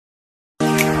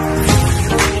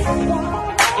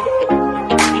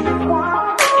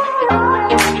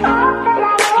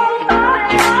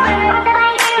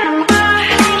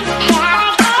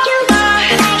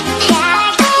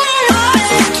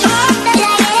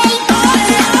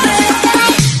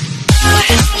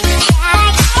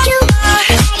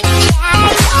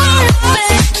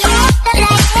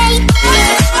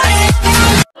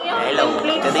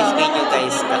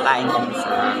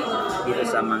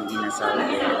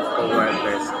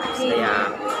co-workers. Kaya,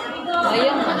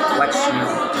 Ayun. watch nyo.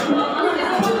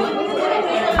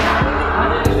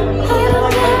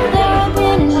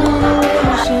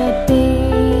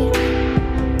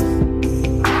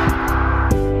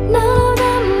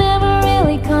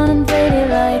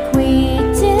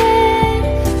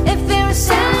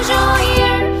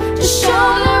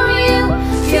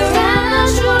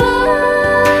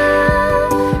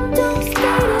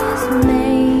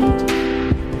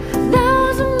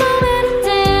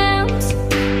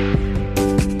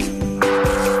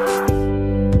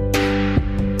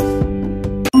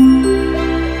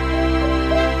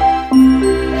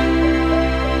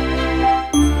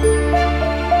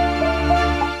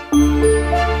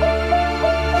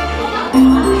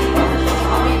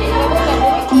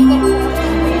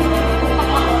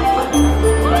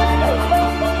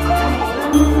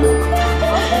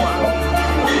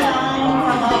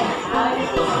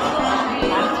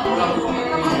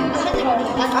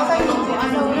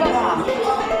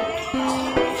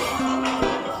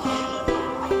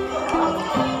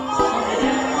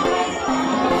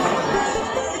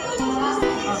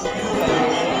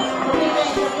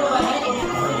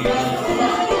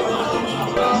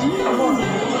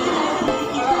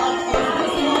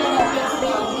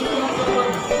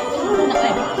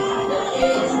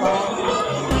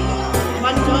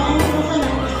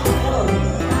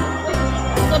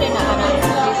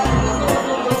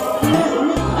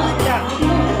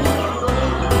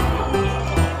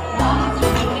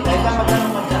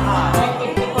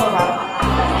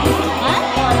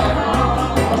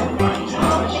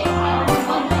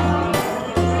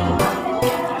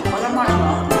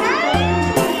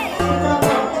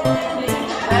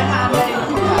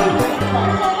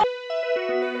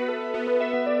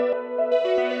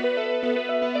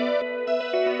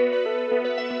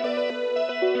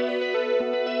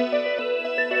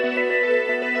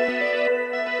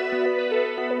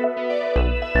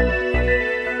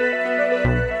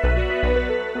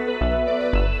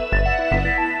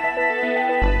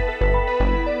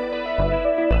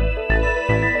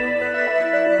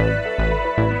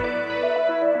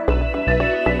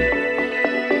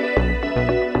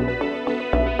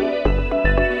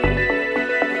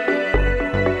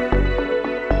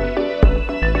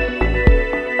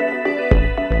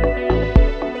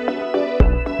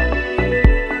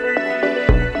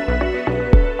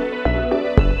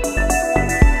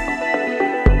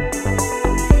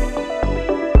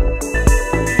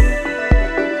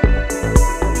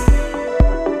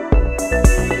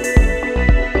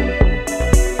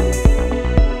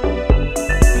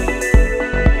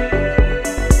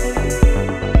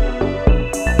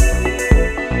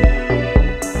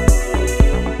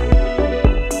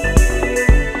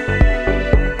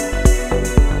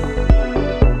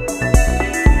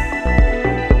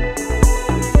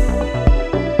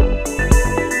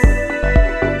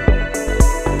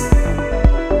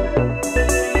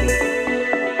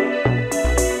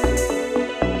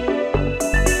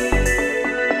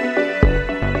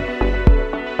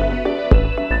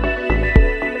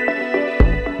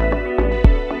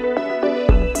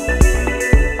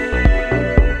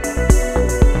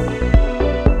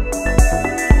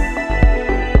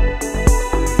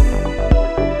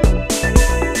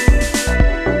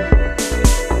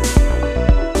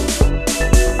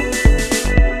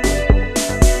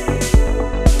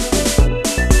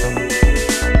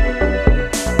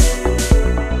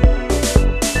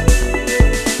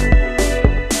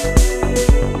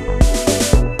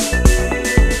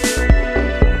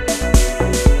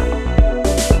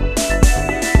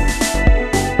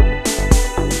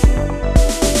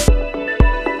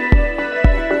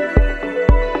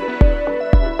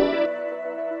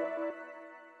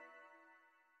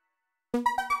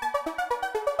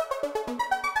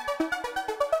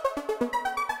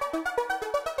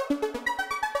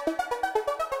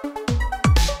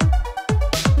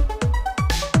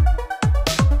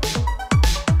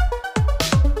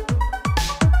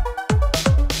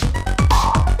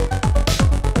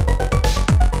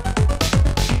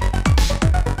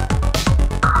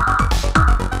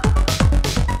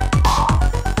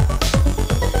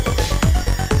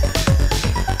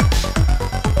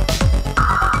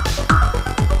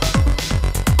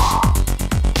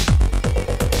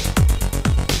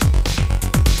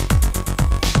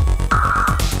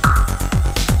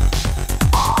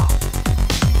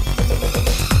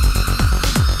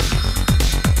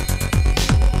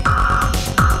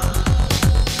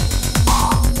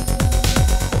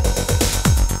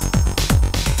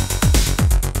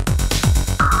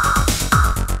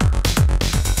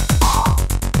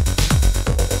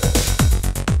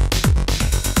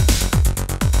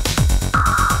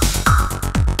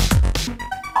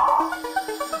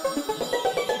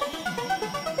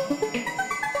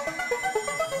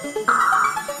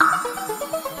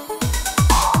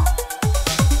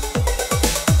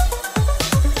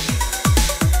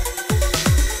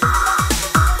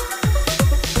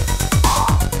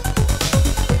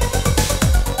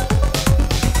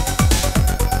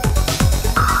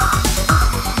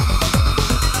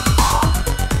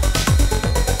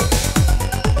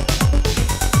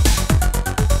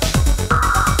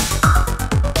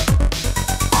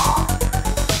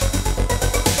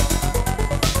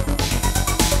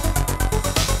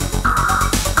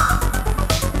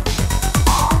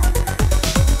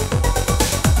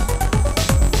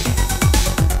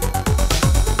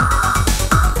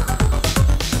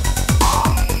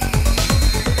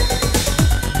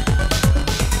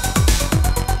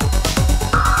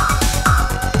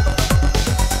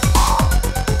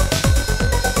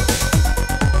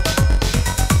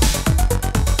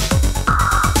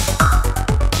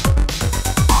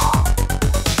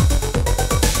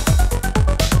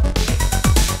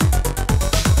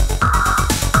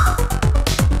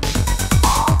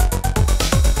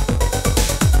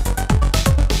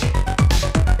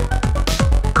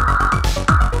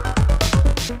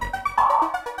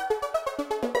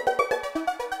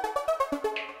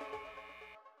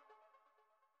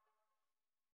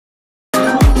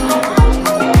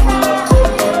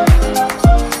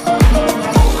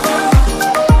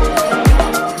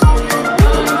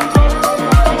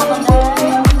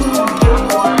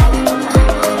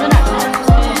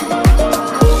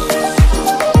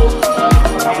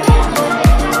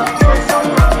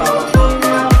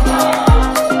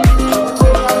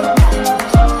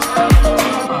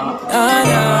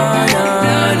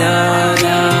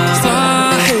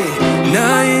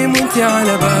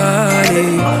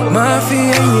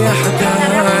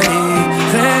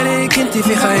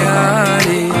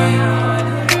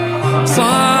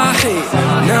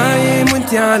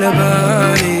 على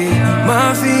بالي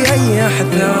ما في أي أحد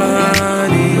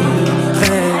ثاني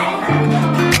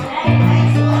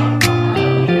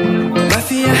ما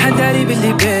في أحد داري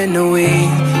باللي بينا we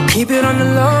keep it on the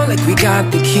low like we got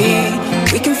the key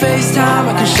we can FaceTime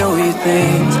I can show you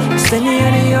things استني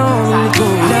أنا يوم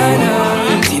نقول أنا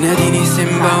انتي ناديني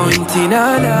سيمبا وانتي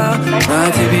نانا ما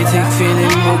تبي تكفي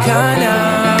للمكانة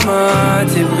ما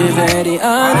تبغي غيري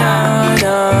أنا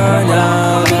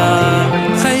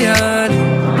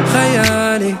خيالي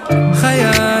خيالي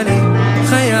خيالي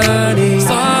خيالي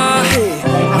صاحي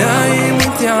نايم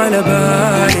وانتي على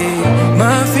بالي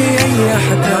ما في أي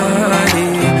أحد تاني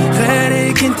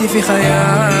غيرك انتي في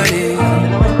خيالي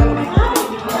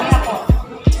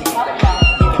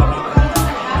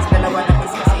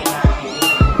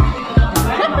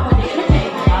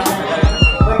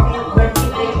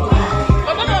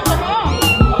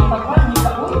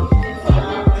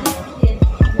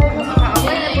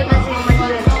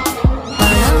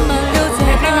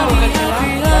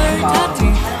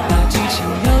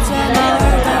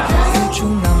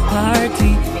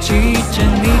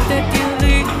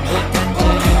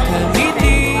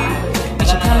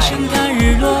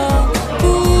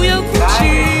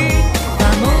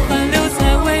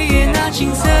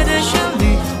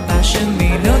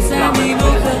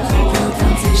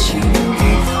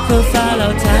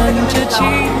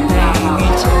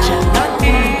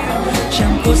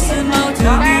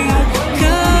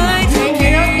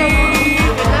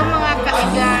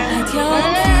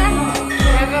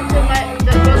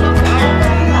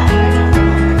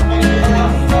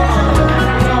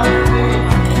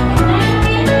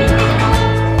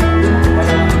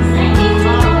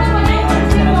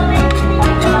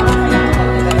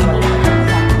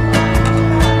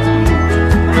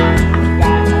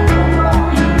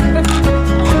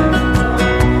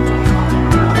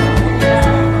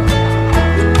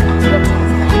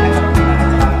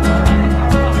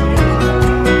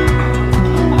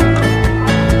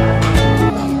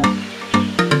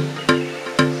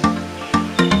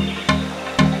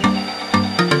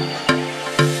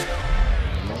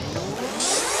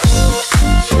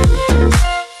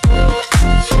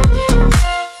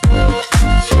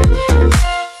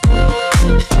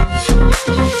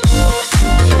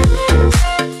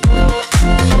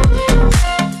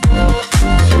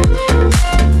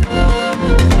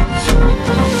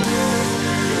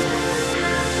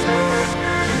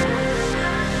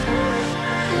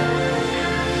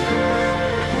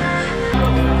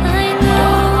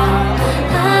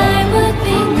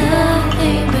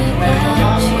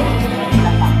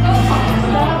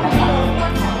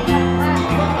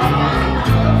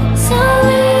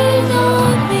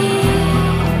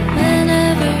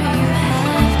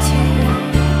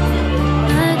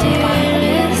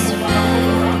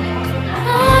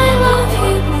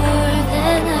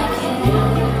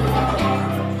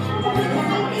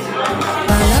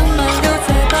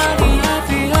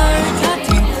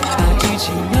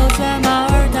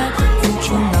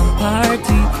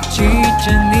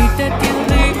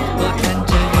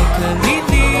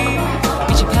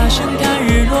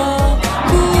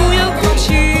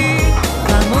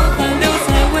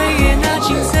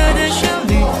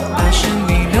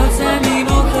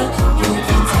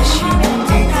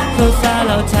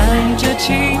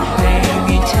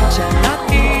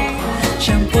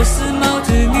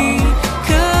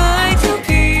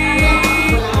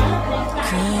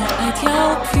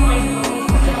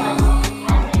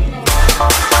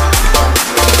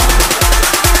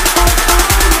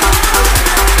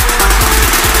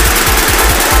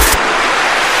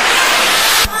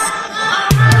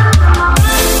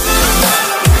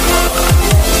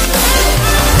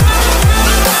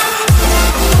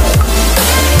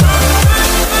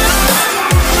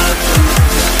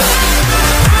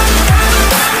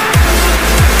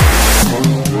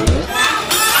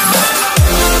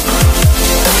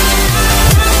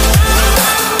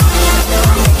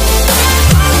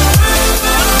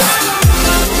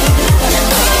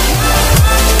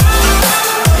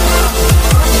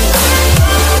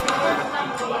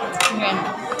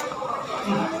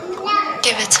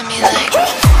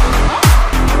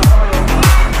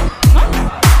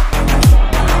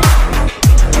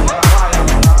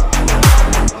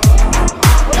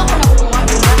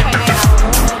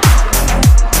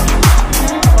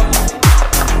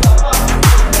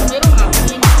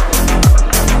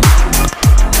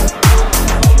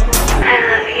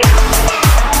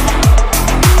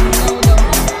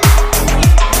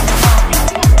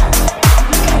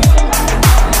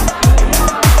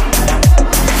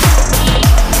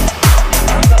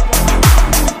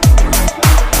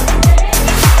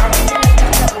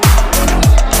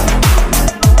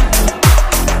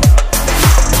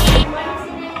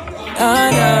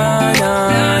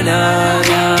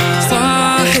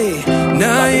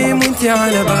وانتي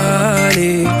على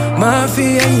بالي، ما في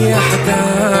اي احد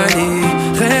تاني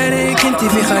غيرك انتي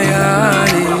في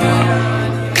خيالي.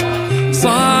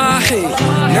 صاحي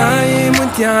نايم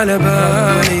وانتي على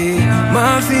بالي،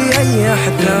 ما في اي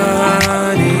احد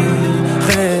تاني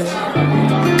غير.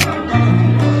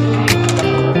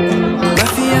 ما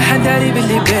في احد داري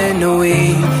باللي بينا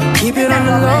we keep it on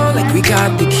the low like we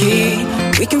got the key.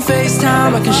 We can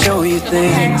FaceTime, I can show you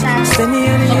things.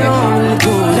 استني اليوم اللي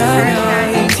تقول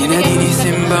انا انتي ناديني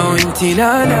سيمبا وانتي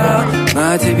لالا،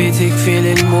 ما تبي تكفي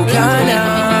للمكانة،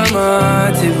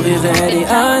 ما تبغي غيري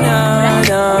انا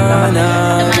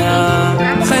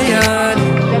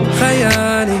خيالي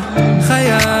خيالي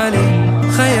خيالي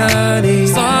خيالي.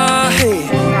 صاحي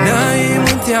نايم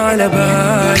وانتي على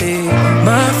بالي،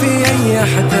 ما في اي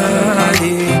احد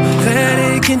تاني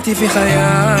غيرك انتي في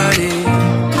خيالي.